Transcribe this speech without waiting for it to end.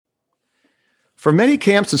For many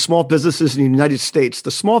camps and small businesses in the United States, the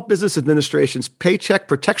Small Business Administration's Paycheck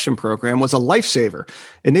Protection Program was a lifesaver,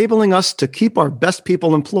 enabling us to keep our best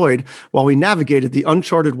people employed while we navigated the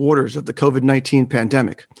uncharted waters of the COVID-19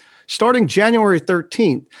 pandemic. Starting January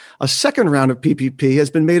 13th, a second round of PPP has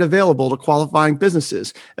been made available to qualifying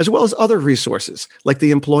businesses, as well as other resources like the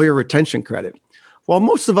Employer Retention Credit. While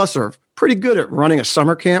most of us are pretty good at running a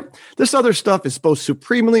summer camp, this other stuff is both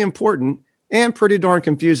supremely important and pretty darn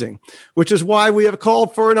confusing, which is why we have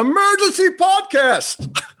called for an emergency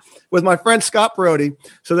podcast with my friend Scott Brody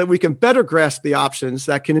so that we can better grasp the options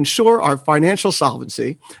that can ensure our financial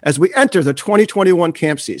solvency as we enter the 2021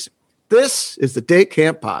 camp season. This is the Day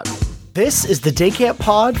Camp Pod. This is the Day Camp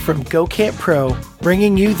Pod from Go Camp Pro,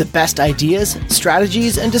 bringing you the best ideas,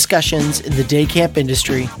 strategies, and discussions in the day camp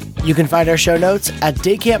industry. You can find our show notes at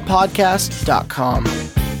daycamppodcast.com.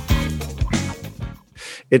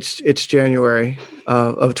 It's January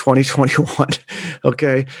of 2021.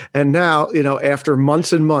 Okay. And now, after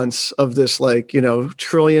months and months of this, $1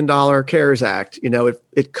 trillion CARES Act,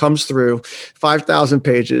 it comes through 5,000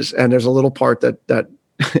 pages, and there's a little part that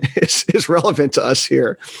is relevant to us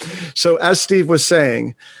here. So as Steve was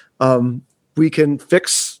saying, we can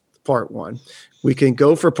fix part one. We can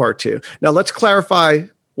go for part two. Now let's clarify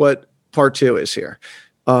what part two is here.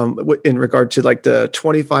 In regard to the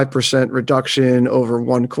 25% reduction over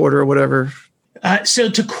one quarter or whatever? So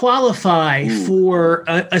to qualify for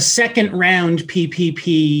a second round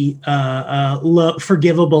PPP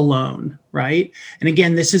forgivable loan, right? And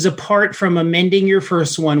again, this is apart from amending your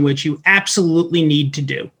first one, which you absolutely need to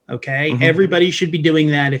do, okay? Mm-hmm. Everybody should be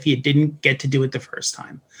doing that if you didn't get to do it the first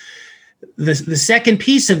time. The second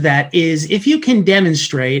piece of that is if you can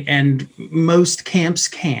demonstrate, and most camps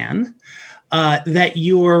can, that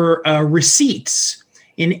your receipts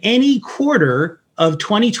in any quarter of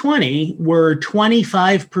 2020 were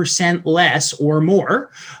 25% less or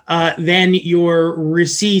more than your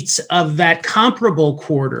receipts of that comparable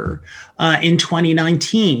quarter in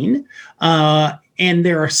 2019. And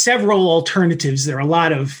there are several alternatives. There are a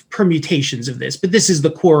lot of permutations of this, but this is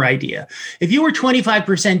the core idea. If you were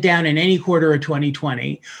 25% down in any quarter of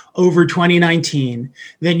 2020 over 2019,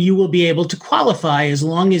 then you will be able to qualify as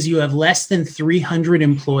long as you have less than 300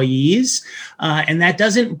 employees. And that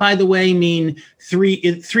doesn't, by the way, mean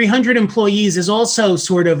 300 employees is also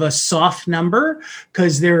sort of a soft number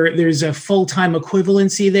because there's a full-time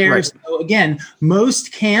equivalency there. Right. So again,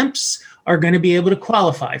 most camps are going to be able to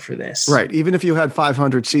qualify for this. Right. Even if you had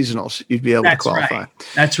 500 seasonals, you'd be able to qualify. Right.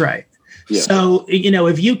 That's right. Yeah. So,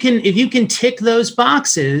 if you can tick those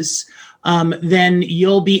boxes, then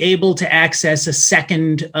you'll be able to access a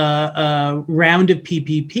second round of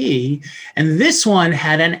PPP. And this one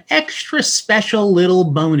had an extra special little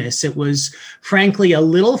bonus. It was, frankly, a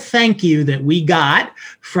little thank you that we got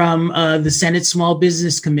from the Senate Small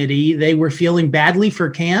Business Committee. They were feeling badly for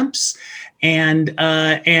camps. And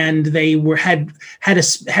they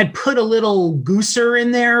had put a little gooser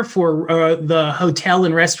in there for the hotel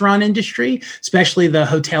and restaurant industry, especially the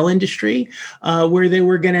hotel industry, where they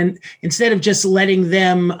were going to, instead of just letting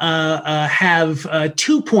them have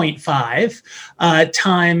 2.5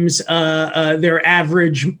 times their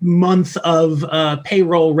average month of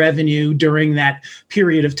payroll revenue during that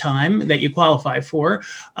period of time that you qualify for,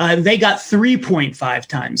 they got 3.5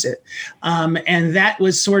 times it. And that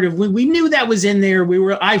was sort of, we knew that was in there.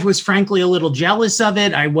 I was frankly a little jealous of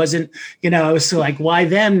it. I wasn't, I was like, why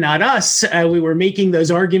them, not us? We were making those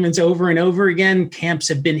arguments over and over again. Camps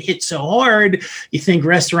have been hit so hard. You think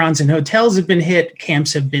restaurants and hotels have been hit.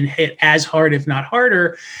 Camps have been hit as hard, if not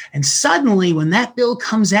harder. And suddenly when that bill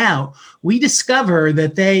comes out, we discover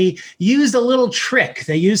that they used a little trick.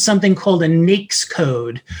 They used something called a NAICS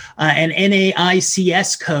code, an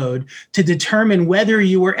NAICS code, to determine whether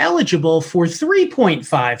you were eligible for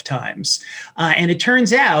 3.5 times. And it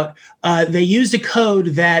turns out they used a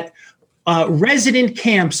code that resident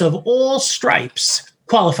camps of all stripes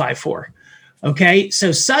qualify for. Okay,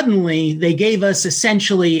 so suddenly they gave us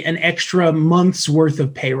essentially an extra month's worth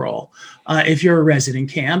of payroll if you're a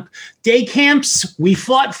resident camp. Day camps, we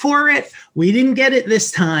fought for it. We didn't get it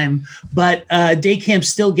this time, but day camps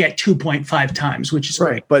still get 2.5 times, which is right.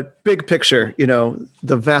 Great. But big picture,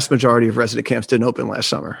 the vast majority of resident camps didn't open last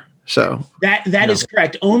summer. So that is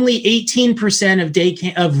correct. Only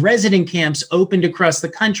 18% of resident camps opened across the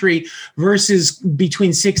country versus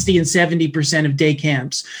between 60 and 70% of day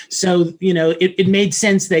camps. So, it made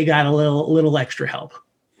sense they got a little extra help.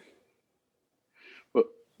 Well,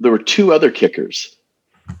 there were two other kickers.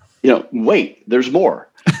 Wait, there's more.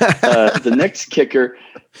 The next kicker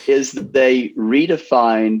is that they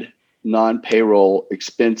redefined non-payroll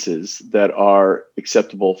expenses that are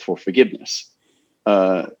acceptable for forgiveness.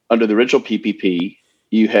 under the original PPP,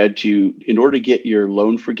 you had to, in order to get your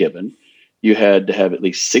loan forgiven, you had to have at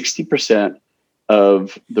least 60%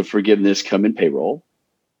 of the forgiveness come in payroll.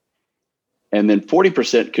 And then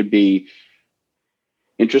 40% could be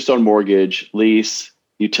interest on mortgage, lease,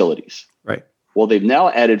 utilities. Right. Well, they've now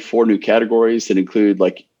added 4 new categories that include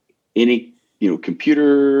like any,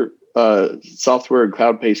 computer software and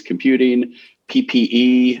cloud-based computing,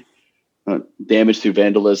 PPE, damage through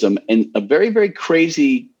vandalism, and a very, very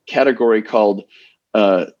crazy category called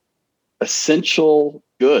essential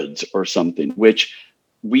goods or something, which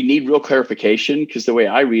we need real clarification because the way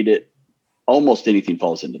I read it, almost anything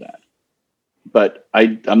falls into that. But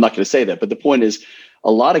I'm not going to say that. But the point is,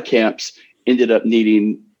 a lot of camps ended up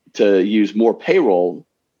needing to use more payroll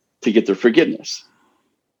to get their forgiveness.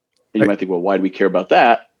 And you might think, well, why do we care about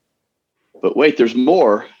that? But wait, there's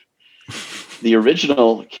more. The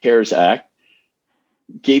original CARES Act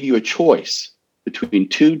gave you a choice between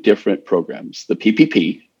 2 different programs, the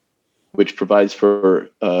PPP, which provides for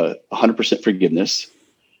 100% forgiveness,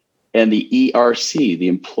 and the ERC, the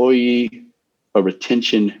Employee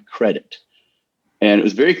Retention Credit. And it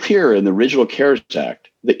was very clear in the original CARES Act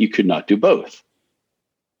that you could not do both.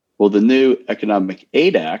 Well, the new Economic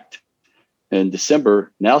Aid Act in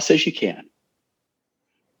December now says you can.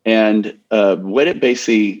 And what it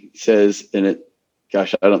basically says in it,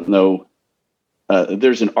 gosh, I don't know.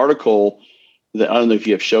 There's an article that I don't know if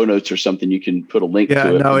you have show notes or something. You can put a link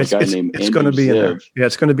to it. No, it's going to be in there. Yeah,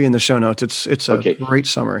 it's going to be in the show notes. It's a great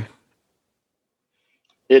summary.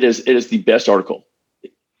 It is the best article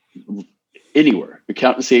anywhere.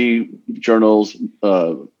 Accountancy journals,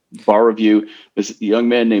 Bar Review. This young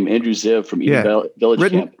man named Andrew Ziv from Eden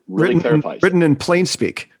Village Camp really clarifies. Written in plain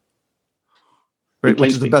speak. Right,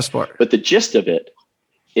 which is the best part. But the gist of it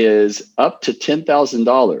is up to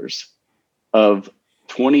 $10,000 of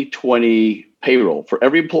 2020 payroll for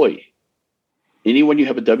every employee. Anyone you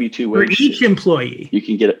have a W-2 wage for each employee, you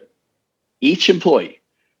can get it. Each employee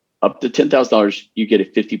up to $10,000, you get a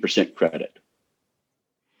 50% credit.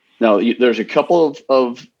 Now, there's a couple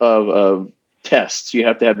of tests you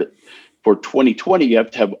have to have. It for 2020. You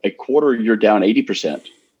have to have a quarter. You're down 80%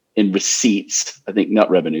 in receipts. I think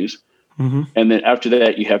not revenues. Mm-hmm. And then after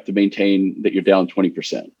that, you have to maintain that you're down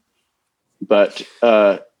 20%. But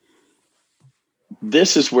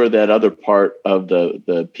this is where that other part of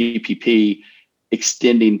the PPP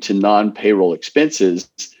extending to non-payroll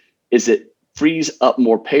expenses is it frees up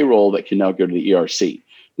more payroll that can now go to the ERC.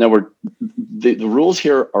 Now, the rules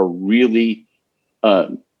here are really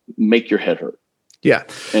make your head hurt. Yeah.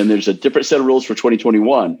 And there's a different set of rules for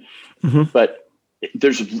 2021. Mm-hmm. But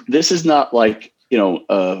this is not like,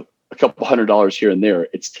 a couple $100 here and there.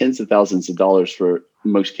 It's tens of thousands of dollars for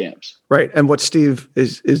most camps. Right. And what Steve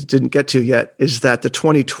didn't get to yet is that the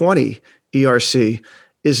 2020 ERC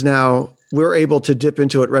is now, we're able to dip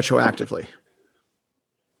into it retroactively.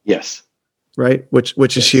 Yes. Right.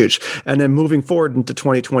 Which is huge. And then moving forward into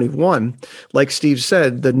 2021, like Steve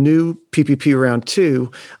said, the new PPP round 2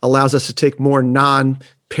 allows us to take more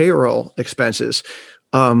non-payroll expenses.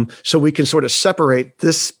 So we can sort of separate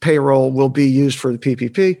this payroll will be used for the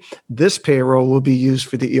PPP. This payroll will be used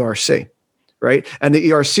for the ERC, right? And the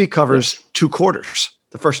ERC covers 2 quarters,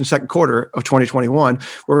 the first and second quarter of 2021,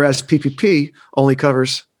 whereas PPP only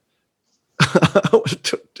covers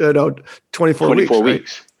 24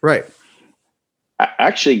 weeks. Right.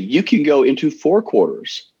 Actually, you can go into 4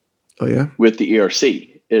 quarters. Oh, yeah. With the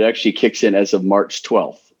ERC. It actually kicks in as of March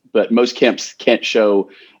 12th, but most camps can't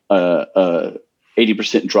show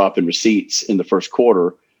 80% drop in receipts in the first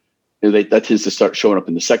quarter. That tends to start showing up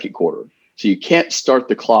in the second quarter. So you can't start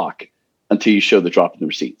the clock until you show the drop in the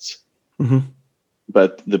receipts. Mm-hmm.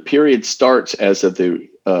 But the period starts as of the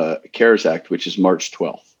CARES Act, which is March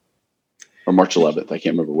 12th or March 11th. I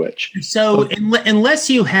can't remember which. So unless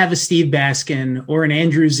you have a Steve Baskin or an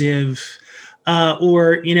Andrew Ziv,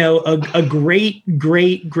 or a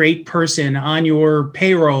great person on your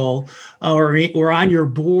payroll or on your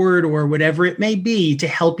board or whatever it may be to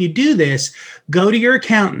help you do this, go to your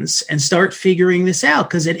accountants and start figuring this out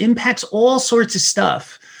because it impacts all sorts of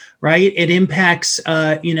stuff. Right. It impacts,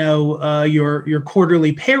 your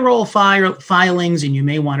quarterly payroll filings, and you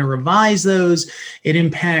may want to revise those. It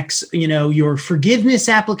impacts, your forgiveness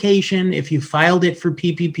application. If you filed it for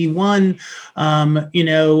PPP1,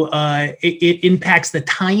 it impacts the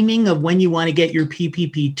timing of when you want to get your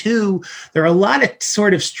PPP2. There are a lot of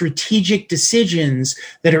sort of strategic decisions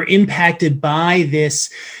that are impacted by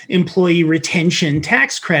this employee retention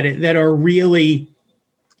tax credit that are really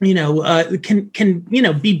can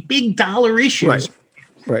be big dollar issues. Right.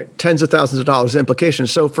 Right. Tens of thousands of dollars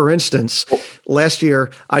implications. So for instance, last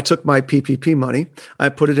year I took my PPP money, I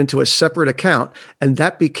put it into a separate account, and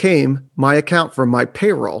that became my account for my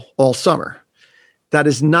payroll all summer. That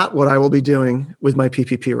is not what I will be doing with my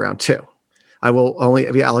PPP round 2. I will only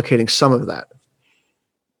be allocating some of that.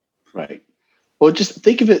 Right. Well, just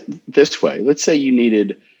think of it this way. Let's say you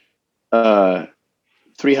needed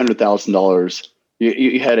 $300,000.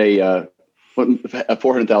 You had a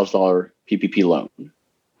 $400,000 PPP loan.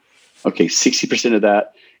 Okay, 60% of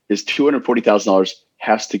that is $240,000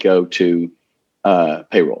 has to go to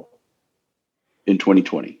payroll in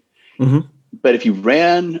 2020. Mm-hmm. But if you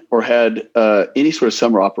ran or had any sort of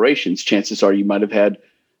summer operations, chances are you might have had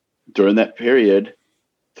during that period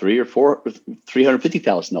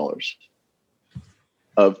 $350,000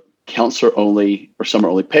 of counselor only or summer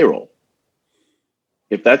only payroll.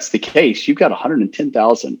 If that's the case, you've got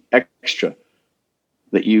 $110,000 extra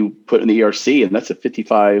that you put in the ERC, and that's a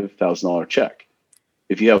 $55,000 check.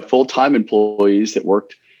 If you have full-time employees that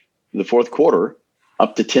worked in the fourth quarter,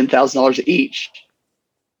 up to $10,000 each,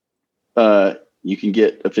 you can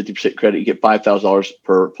get a 50% credit. You get $5,000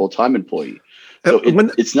 per full-time employee. So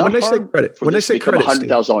it's not hard say credit. For this to become a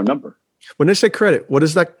 $100,000 number. When they say credit, what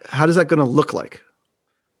is that? How is that going to look like?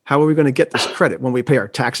 How are we going to get this credit when we pay our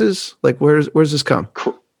taxes? Like, where's this come?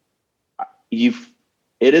 It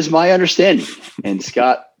is my understanding, and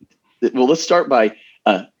Scott. Well, let's start by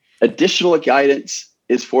additional guidance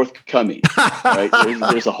is forthcoming. Right?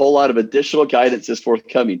 There's a whole lot of additional guidance is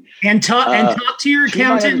forthcoming. And talk to your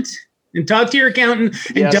accountant. And talk to your accountant,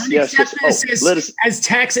 and don't accept this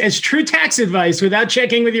as true tax advice without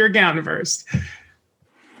checking with your accountant first.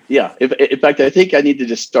 Yeah. In fact, I think I need to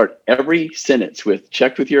just start every sentence with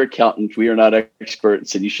check with your accountant. We are not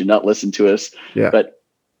experts and you should not listen to us. Yeah. But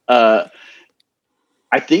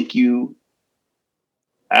I think you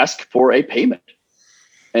ask for a payment,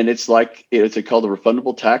 and it's like, it's called the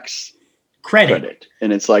refundable tax credit.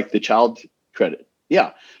 And it's like the child credit.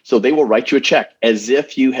 Yeah. So they will write you a check as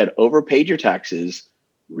if you had overpaid your taxes,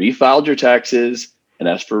 refiled your taxes, and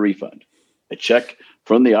asked for a refund. A check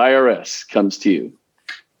from the IRS comes to you,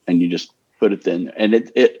 and you just put it in. And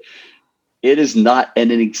it is not an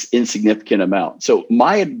insignificant amount. So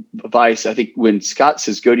my advice, I think, when Scott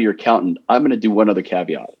says go to your accountant, I'm going to do one other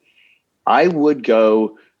caveat. I would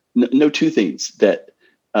go, know two things. That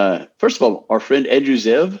first of all, our friend Andrew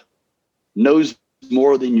Ziv knows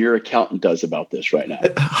more than your accountant does about this right now.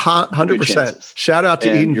 100%. Shout out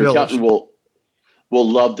to Eden your Village. Accountant will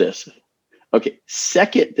love this. Okay.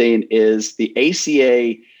 Second thing is the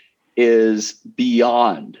ACA is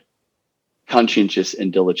beyond conscientious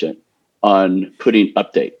and diligent on putting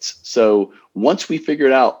updates. So once we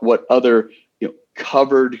figured out what other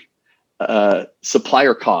covered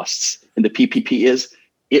supplier costs in the PPP is,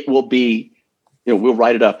 it will be, we'll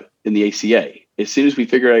write it up in the ACA. As soon as we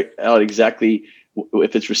figure out exactly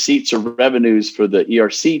if it's receipts or revenues for the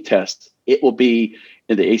ERC test, it will be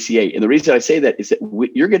in the ACA. And the reason I say that is that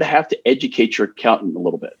you're going to have to educate your accountant a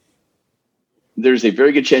little bit. There's a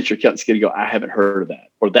very good chance your accountant's going to go, I haven't heard of that,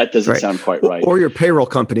 or that doesn't sound quite right. Or your payroll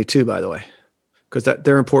company too, by the way, because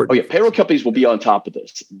they're important. Oh yeah, payroll companies will be on top of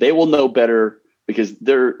this. They will know better because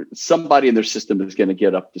somebody in their system is going to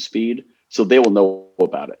get up to speed, so they will know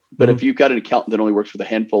about it. But if you've got an accountant that only works with a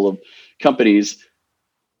handful of companies,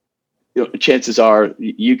 chances are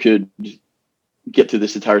you could get through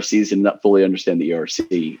this entire season and not fully understand the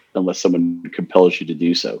ERC unless someone compels you to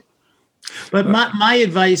do so. But my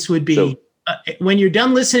advice would be, when you're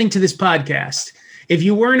done listening to this podcast, if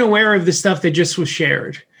you weren't aware of the stuff that just was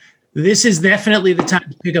shared, this is definitely the time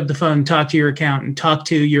to pick up the phone, talk to your accountant, talk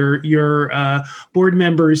to your board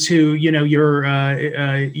members who,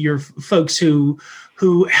 your folks who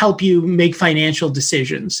help you make financial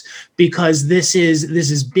decisions, because this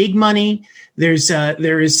is big money. There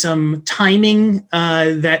is some timing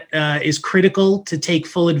that is critical to take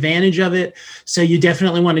full advantage of it. So you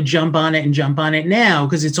definitely want to jump on it now,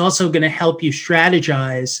 because it's also going to help you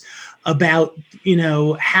strategize about,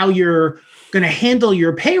 how you're going to handle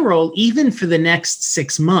your payroll even for the next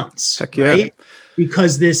 6 months. Heck yeah. Right?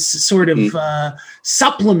 Because this sort of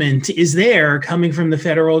supplement is there coming from the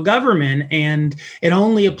federal government, and it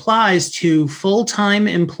only applies to full-time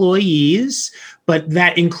employees, but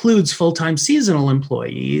that includes full-time seasonal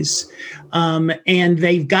employees. And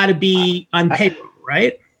they've got to be on payroll,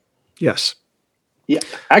 right? Yes. Yeah.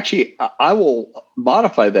 Actually, I will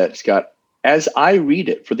modify that, Scott. As I read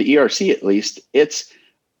it, for the ERC at least, it's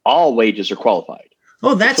all wages are qualified.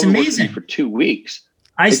 Oh, that's amazing. For 2 weeks.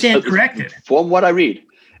 I stand corrected. From what I read,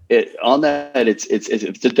 it's if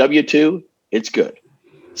it's a W-2, it's good.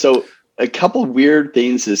 So a couple of weird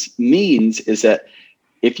things this means is that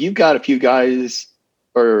if you've got a few guys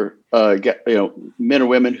or men or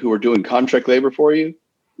women who are doing contract labor for you,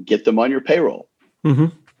 get them on your payroll. Mm-hmm.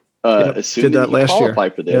 As soon as you qualify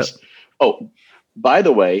for this. Yep. Oh, by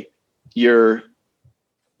the way,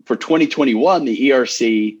 for 2021, the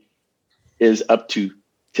ERC is up to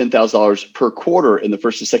 $10,000 per quarter in the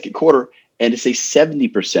first and second quarter, and it's a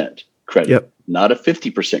 70% credit, not a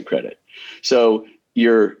 50% credit. So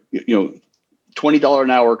your $20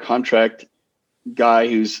 an hour contract guy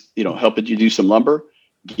who's helping you do some lumber,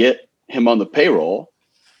 get him on the payroll,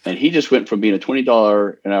 and he just went from being a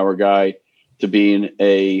 $20 an hour guy to being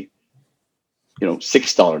a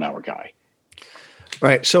 $6 an hour guy.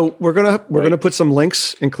 Right. So we're gonna put some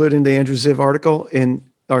links, including the Andrew Ziv article, in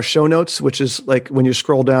our show notes, which is like when you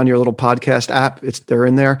scroll down your little podcast app, they're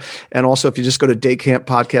in there. And also if you just go to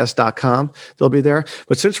daycamppodcast.com, they'll be there.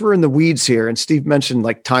 But since we're in the weeds here, and Steve mentioned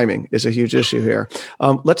like timing is a huge issue here,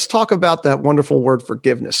 let's talk about that wonderful word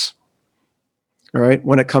forgiveness. All right,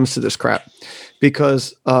 when it comes to this crap,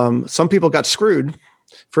 because some people got screwed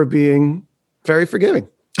for being very forgiving.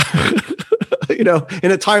 In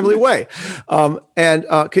a timely way. Can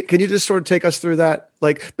you just sort of take us through that?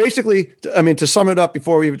 Like, basically, I mean, to sum it up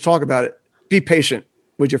before we even talk about it, be patient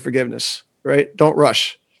with your forgiveness, right? Don't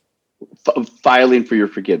rush. Filing for your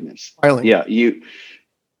forgiveness. Filing. Yeah.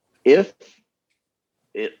 If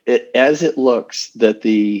as it looks that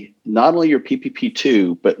not only your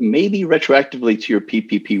PPP2, but maybe retroactively to your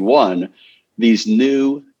PPP1, these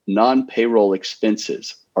new non-payroll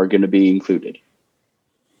expenses are going to be included.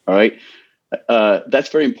 All right. That's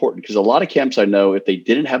very important because a lot of camps I know, if they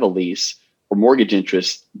didn't have a lease or mortgage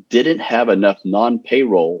interest, didn't have enough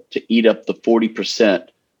non-payroll to eat up the 40%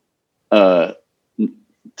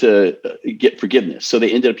 to get forgiveness. So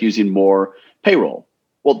they ended up using more payroll.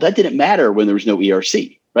 Well, that didn't matter when there was no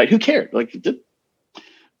ERC, right? Who cared? Like,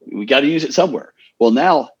 we got to use it somewhere. Well,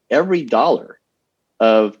 now every dollar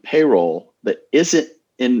of payroll that isn't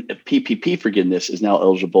in PPP forgiveness is now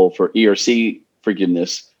eligible for ERC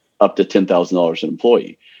forgiveness up to $10,000 an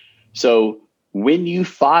employee. So when you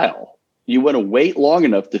file, you want to wait long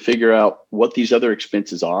enough to figure out what these other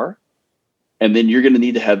expenses are. And then you're going to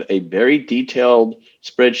need to have a very detailed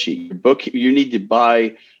spreadsheet. Your book, you need to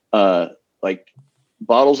buy like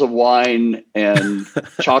bottles of wine and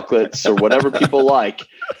chocolates or whatever people like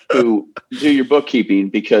who do your bookkeeping,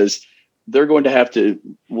 because they're going to have to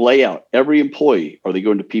lay out every employee. Are they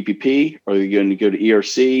going to PPP? Are they going to go to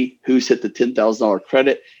ERC? Who's hit the $10,000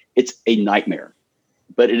 credit? It's a nightmare,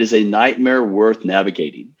 but it is a nightmare worth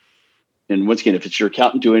navigating. And once again, if it's your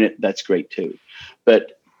accountant doing it, that's great too.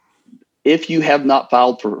 But if you have not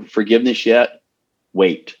filed for forgiveness yet,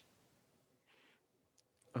 wait.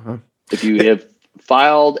 Uh-huh. If you have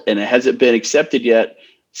filed and it hasn't been accepted yet,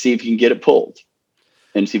 see if you can get it pulled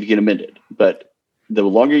and see if you can amend it. But the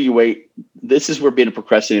longer you wait, this is where being a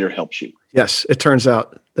procrastinator helps you. Yes, it turns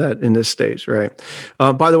out that in this stage, right?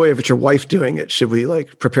 By the way, if it's your wife doing it, should we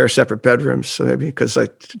like prepare separate bedrooms? So maybe because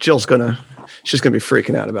like she's gonna be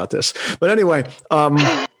freaking out about this. But anyway,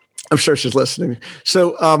 I'm sure she's listening.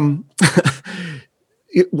 So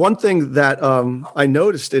one thing that I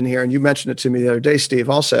noticed in here, and you mentioned it to me the other day, Steve,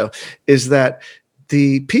 also, is that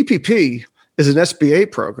the PPP is an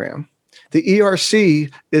SBA program. The ERC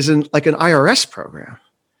is like an IRS program,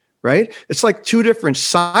 right? It's like two different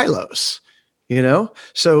silos,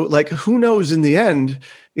 So like, who knows in the end,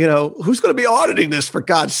 who's going to be auditing this, for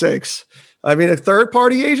God's sakes? I mean, a third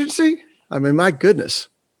party agency? I mean, my goodness,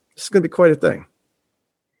 this is going to be quite a thing.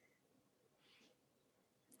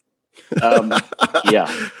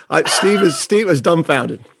 Yeah. Steve is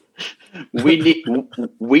dumbfounded.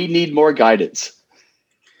 We need more guidance.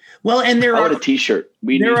 Well, and there are a T-shirt.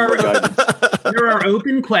 There are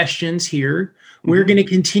open questions here. We're going to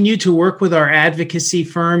continue to work with our advocacy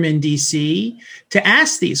firm in DC to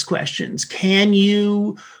ask these questions. Can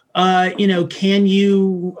you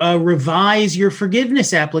revise your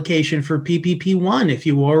forgiveness application for PPP1 if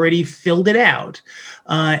you already filled it out,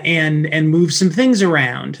 and move some things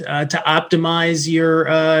around to optimize your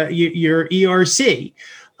ERC?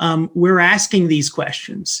 We're asking these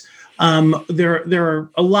questions. There are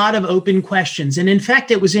a lot of open questions. And in fact,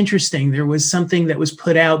 it was interesting. There was something that was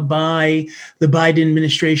put out by the Biden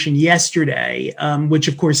administration yesterday, which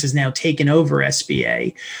of course has now taken over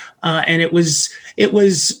SBA. And it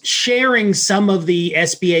was sharing some of the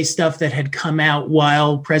SBA stuff that had come out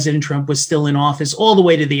while President Trump was still in office all the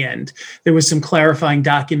way to the end. There was some clarifying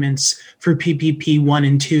documents for PPP 1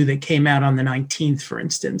 and 2 that came out on the 19th, for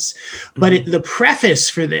instance. But the preface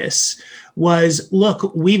for this was,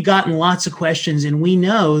 look, we've gotten lots of questions and we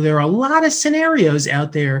know there are a lot of scenarios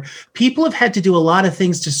out there. People have had to do a lot of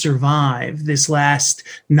things to survive this last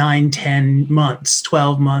 9, 10 months,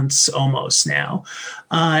 12 months almost now,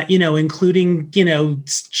 including,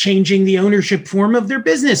 changing the ownership form of their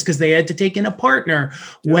business because they had to take in a partner,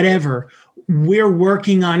 whatever. We're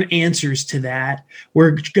working on answers to that.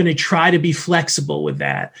 We're going to try to be flexible with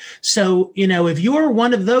that. So, if you're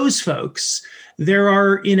one of those folks, there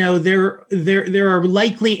are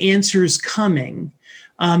likely answers coming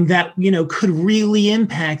that, could really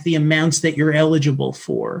impact the amounts that you're eligible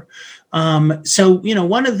for. So,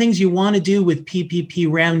 one of the things you want to do with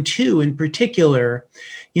PPP round 2 in particular,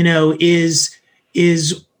 is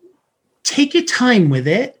take your time with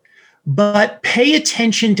it. But pay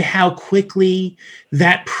attention to how quickly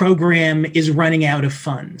that program is running out of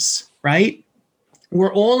funds, right?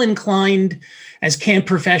 We're all inclined as camp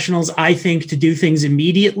professionals, I think, to do things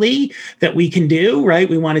immediately that we can do, right?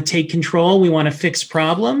 We want to take control. We want to fix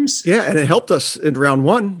problems. Yeah, and it helped us in round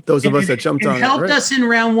 1, those of us that jumped on it. It helped us in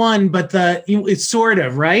round 1, but it's sort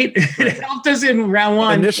of, right? It helped us in round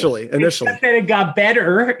 1. Initially. Except that it got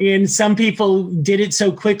better, and some people did it so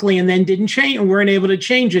quickly and then didn't change and weren't able to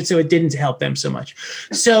change it, so it didn't help them so much.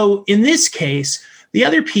 So in this case, the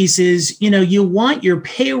other piece is, you want your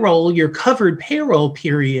covered payroll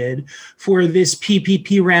period for this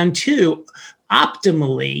PPP round 2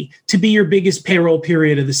 optimally to be your biggest payroll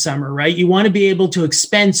period of the summer, right? You want to be able to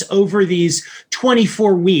expense over these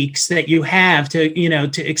 24 weeks that you have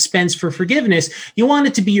to expense for forgiveness. You want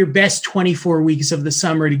it to be your best 24 weeks of the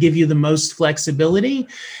summer to give you the most flexibility.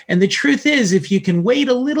 And the truth is, if you can wait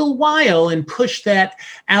a little while and push that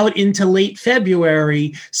out into late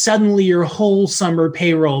February, suddenly your whole summer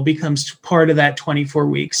payroll becomes part of that 24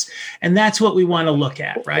 weeks. And that's what we want to look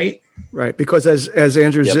at, right? Right, because as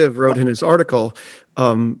Andrew Ziv wrote in his article,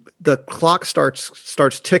 the clock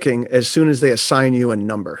starts ticking as soon as they assign you a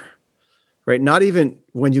number, right? Not even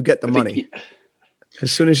when you get the money.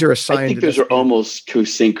 As soon as you're assigned. I think those are almost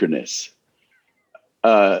co-synchronous.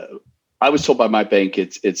 I was told by my bank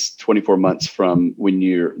it's 24 months from when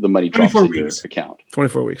the money drops in your account.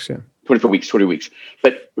 24 weeks, yeah. 20 weeks.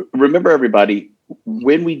 But remember, everybody,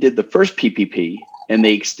 when we did the first PPP, and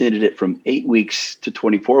they extended it from 8 weeks to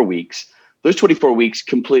 24 weeks. Those 24 weeks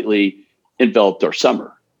completely enveloped our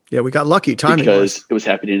summer. Yeah, we got lucky timing because it was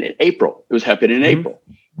happening in April. April.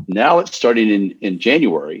 Now it's starting in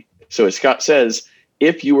January. So as Scott says,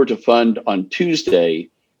 if you were to fund on Tuesday,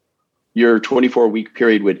 your 24-week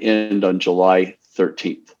period would end on July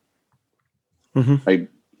 13th.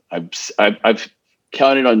 Mm-hmm. I've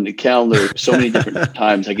counted on the calendar so many different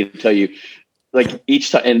times. I can tell you, like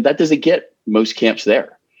each time, and that doesn't get most camps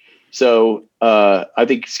there. So I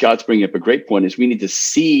think Scott's bringing up a great point is we need to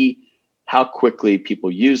see how quickly people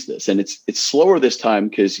use this. And it's slower this time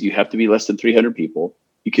because you have to be less than 300 people.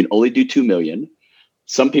 You can only do 2 million.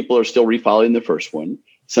 Some people are still refiling the first one.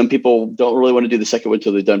 Some people don't really want to do the second one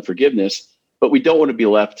until they've done forgiveness, but we don't want to be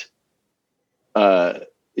left,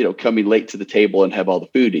 coming late to the table and have all the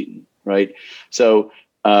food eaten. Right. So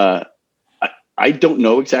I don't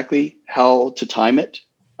know exactly how to time it.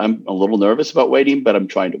 I'm a little nervous about waiting, but I'm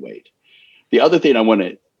trying to wait. The other thing I want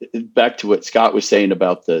to, back to what Scott was saying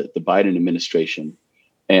about the Biden administration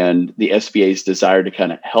and the SBA's desire to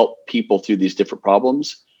kind of help people through these different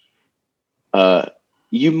problems.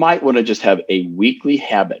 You might want to just have a weekly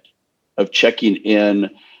habit of checking in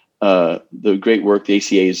the great work the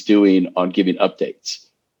ACA is doing on giving updates,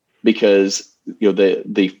 because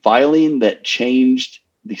the filing that changed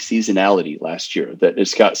the seasonality last year, that,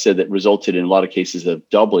 as Scott said, that resulted in a lot of cases of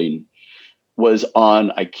doubling, was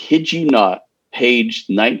on, I kid you not, page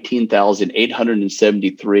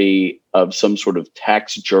 19,873 of some sort of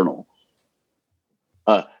tax journal.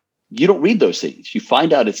 You don't read those things. You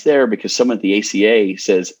find out it's there because someone at the ACA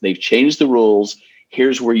says they've changed the rules.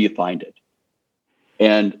 Here's where you find it.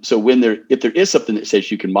 And so if there is something that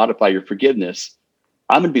says you can modify your forgiveness,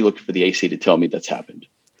 I'm going to be looking for the ACA to tell me that's happened.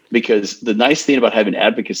 Because the nice thing about having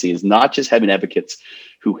advocacy is not just having advocates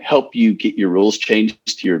who help you get your rules changed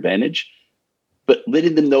to your advantage, but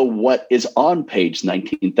letting them know what is on page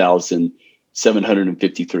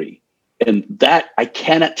 19,753. And that, I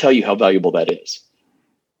cannot tell you how valuable that is.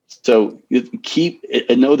 So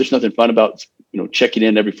I know there's nothing fun about, checking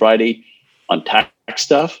in every Friday on tax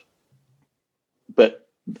stuff, but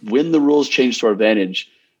when the rules change to our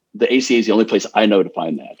advantage, the ACA is the only place I know to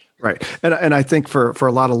find that. Right. And I think for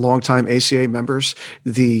a lot of longtime ACA members,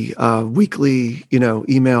 the weekly,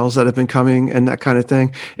 emails that have been coming and that kind of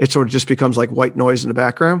thing, it sort of just becomes like white noise in the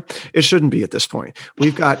background. It shouldn't be at this point.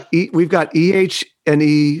 We've got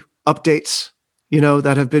EH&E updates,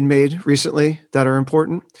 that have been made recently that are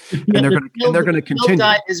important, and they're going to continue. Field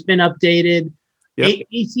Guide has been updated. Yep.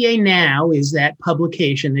 ACA Now is that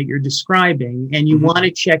publication that you're describing, and you want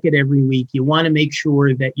to check it every week. You want to make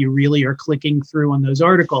sure that you really are clicking through on those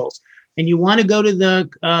articles, and you want to go to the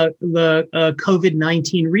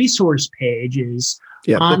COVID-19 resource pages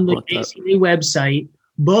on the ACA website,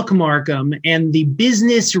 bookmark them, and the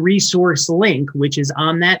business resource link, which is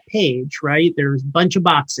on that page, right? There's a bunch of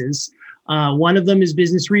boxes. One of them is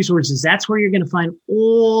business resources. That's where you're going to find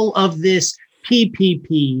all of this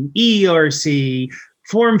PPP, ERC,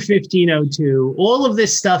 Form 1502, all of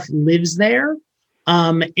this stuff lives there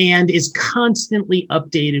and is constantly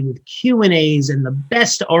updated with Q&As and the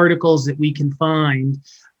best articles that we can find.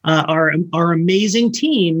 Our amazing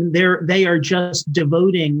team, they are just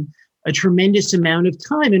devoting a tremendous amount of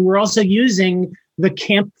time. And we're also using the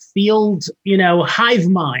Camp Field, hive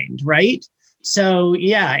mind, right? So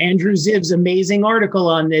yeah, Andrew Ziv's amazing article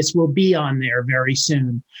on this will be on there very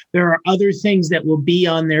soon. There are other things that will be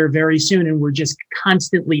on there very soon, and we're just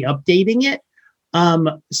constantly updating it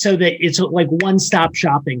so that it's like one-stop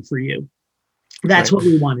shopping for you. That's what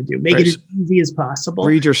we want to do. Make it as easy as possible.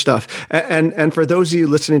 Read your stuff. And for those of you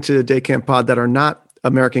listening to the Day Camp Pod that are not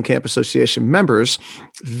American Camp Association members,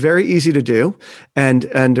 very easy to do. And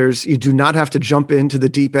you do not have to jump into the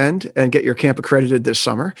deep end and get your camp accredited this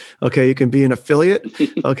summer. Okay. You can be an affiliate.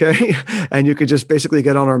 Okay. And you can just basically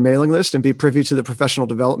get on our mailing list and be privy to the professional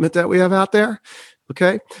development that we have out there.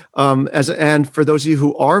 Okay. And for those of you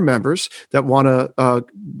who are members that want to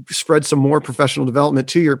spread some more professional development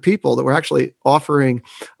to your people, that we're actually offering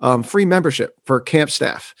free membership for camp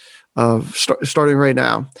staff starting right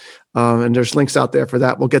now. And there's links out there for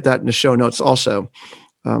that. We'll get that in the show notes also.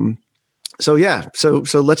 So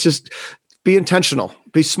let's just be intentional,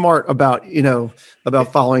 be smart about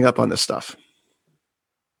following up on this stuff.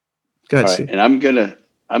 Go ahead, Steve. And I'm gonna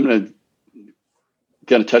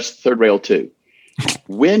touch the third rail too.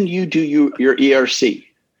 When you do your ERC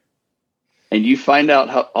and you find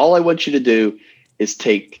out all I want you to do is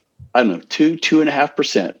take,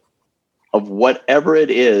 2.5% of whatever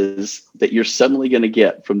it is that you're suddenly going to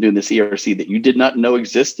get from doing this ERC that you did not know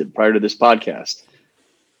existed prior to this podcast,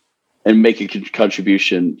 and make a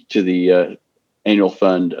contribution to the annual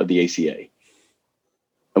fund of the ACA.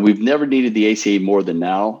 And we've never needed the ACA more than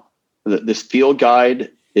now. This field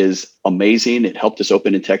guide is amazing. It helped us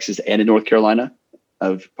open in Texas and in North Carolina.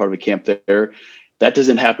 Of part of a camp there. That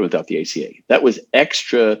doesn't happen without the ACA. That was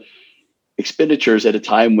extra expenditures at a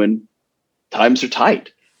time when times are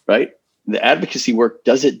tight, right? The advocacy work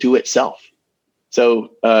doesn't do itself.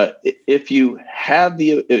 So if you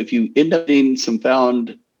end up needing some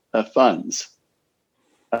found funds,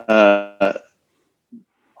 I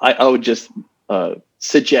would just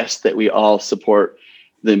suggest that we all support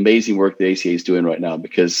the amazing work the ACA is doing right now,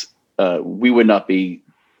 because we would not be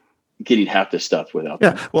getting half this stuff without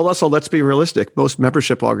them. Well, also, let's be realistic. Most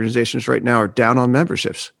membership organizations right now are down on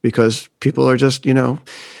memberships because people are just,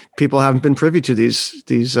 people haven't been privy to these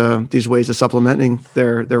ways of supplementing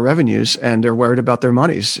their revenues, and they're worried about their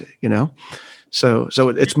monies, So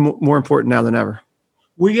it's more important now than ever.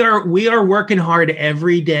 We are working hard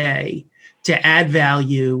every day to add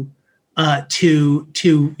value to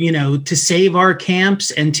save our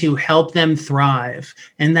camps and to help them thrive.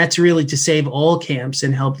 And that's really to save all camps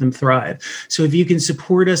and help them thrive. So if you can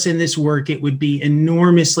support us in this work, it would be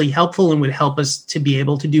enormously helpful and would help us to be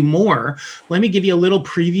able to do more. Let me give you a little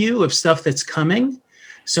preview of stuff that's coming.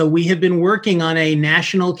 So we have been working on a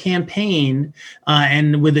national campaign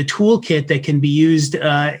and with a toolkit that can be used,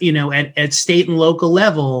 at state and local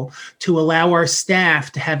level to allow our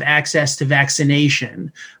staff to have access to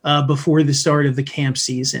vaccination before the start of the camp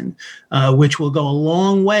season, which will go a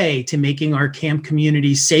long way to making our camp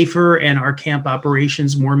community safer and our camp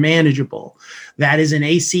operations more manageable. That is an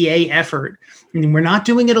ACA effort. And we're not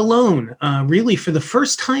doing it alone. Really, for the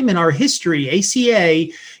first time in our history, ACA,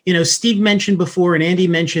 Steve mentioned before and Andy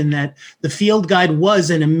mentioned that the field guide was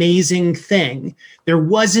an amazing thing. There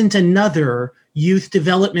wasn't another youth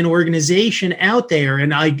development organization out there.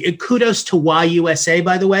 And kudos to YUSA,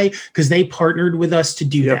 by the way, because they partnered with us to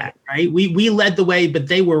do that, right? We led the way, but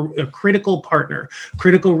they were a critical partner,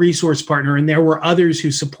 critical resource partner. And there were others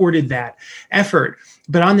who supported that effort.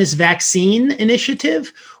 But on this vaccine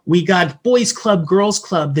initiative, we got Boys Club, Girls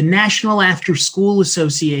Club, the National After School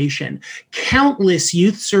Association, countless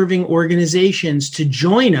youth-serving organizations to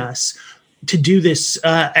join us do this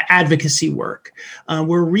advocacy work.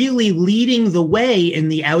 We're really leading the way in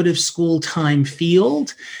the out of school time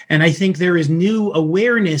field. And I think there is new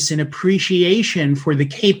awareness and appreciation for the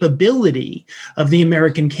capability of the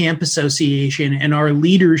American Camp Association and our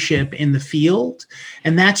leadership in the field.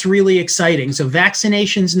 And that's really exciting. So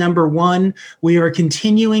vaccination's number one. We are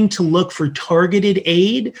continuing to look for targeted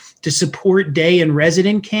aid to support day and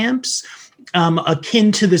resident camps.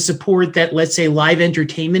 Akin to the support that, let's say, live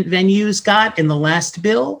entertainment venues got in the last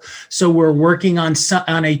bill. So we're working on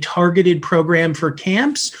a targeted program for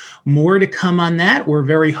camps. More to come on that. We're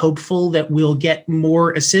very hopeful that we'll get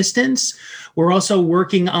more assistance. We're also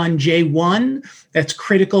working on J1. That's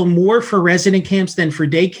critical more for resident camps than for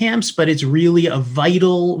day camps, but it's really a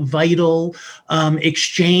vital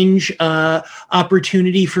exchange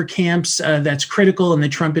opportunity for camps that's critical, and the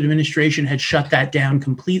Trump administration had shut that down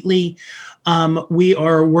completely. We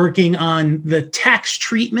are working on the tax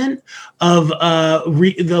treatment of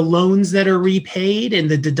the loans that are repaid and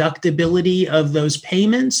the deductibility of those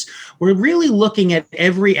payments. We're really looking at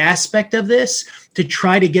every aspect of this to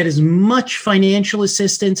try to get as much financial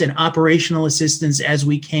assistance and operational assistance as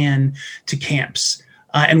we can to camps.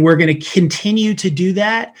 And we're going to continue to do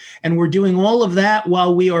that. And we're doing all of that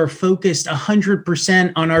while we are focused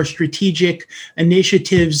 100% on our strategic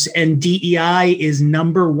initiatives, and DEI is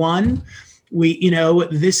number one.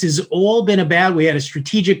 This has all been about, we had a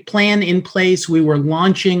strategic plan in place. We were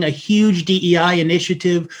launching a huge DEI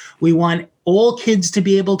initiative. We want all kids to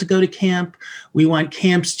be able to go to camp. We want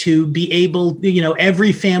camps to be able,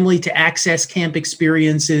 every family to access camp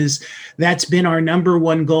experiences. That's been our number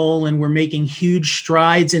one goal, and we're making huge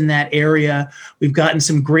strides in that area. We've gotten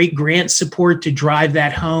some great grant support to drive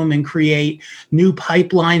that home and create new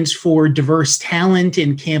pipelines for diverse talent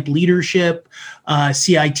in camp leadership,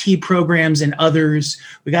 CIT programs, and others.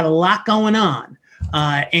 We got a lot going on,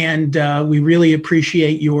 and we really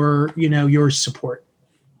appreciate your support.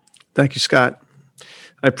 Thank you, Scott.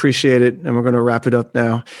 I appreciate it. And we're going to wrap it up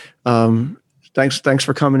now. Thanks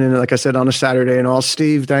for coming in, like I said, on a Saturday and all.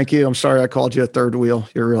 Steve, thank you. I'm sorry I called you a third wheel.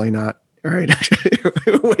 You're really not. All right.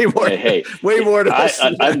 Way more to this.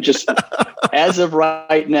 I'm just, as of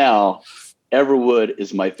right now, Everwood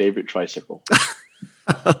is my favorite tricycle.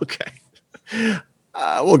 Okay.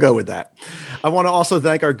 We'll go with that. I want to also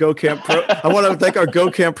thank our GoCamp Pro. I want to thank our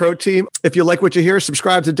GoCamp Pro team. If you like what you hear,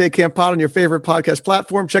 subscribe to Day Camp Pod on your favorite podcast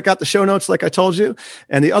platform. Check out the show notes, like I told you,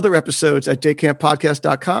 and the other episodes at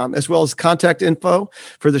daycamppodcast.com, as well as contact info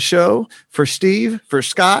for the show, for Steve, for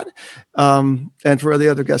Scott, and for the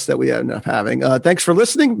other guests that we end up having. Thanks for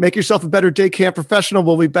listening. Make yourself a better day camp professional.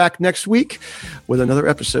 We'll be back next week with another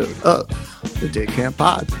episode of the Day Camp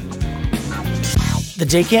Pod. The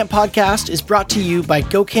Day Camp Podcast is brought to you by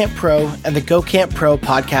GoCamp Pro and the GoCamp Pro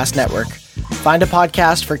Podcast Network. Find a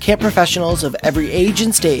podcast for camp professionals of every age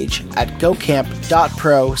and stage at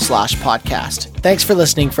gocamp.pro/podcast. Thanks for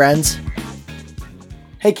listening, friends.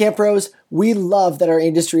 Hey, Camp Pros, we love that our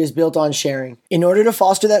industry is built on sharing. In order to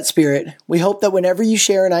foster that spirit, we hope that whenever you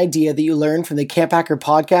share an idea that you learned from the Camp Hacker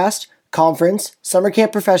podcast, conference, summer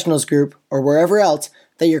camp professionals group, or wherever else,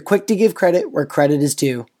 that you're quick to give credit where credit is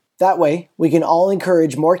due. That way, we can all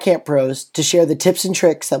encourage more camp pros to share the tips and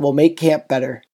tricks that will make camp better.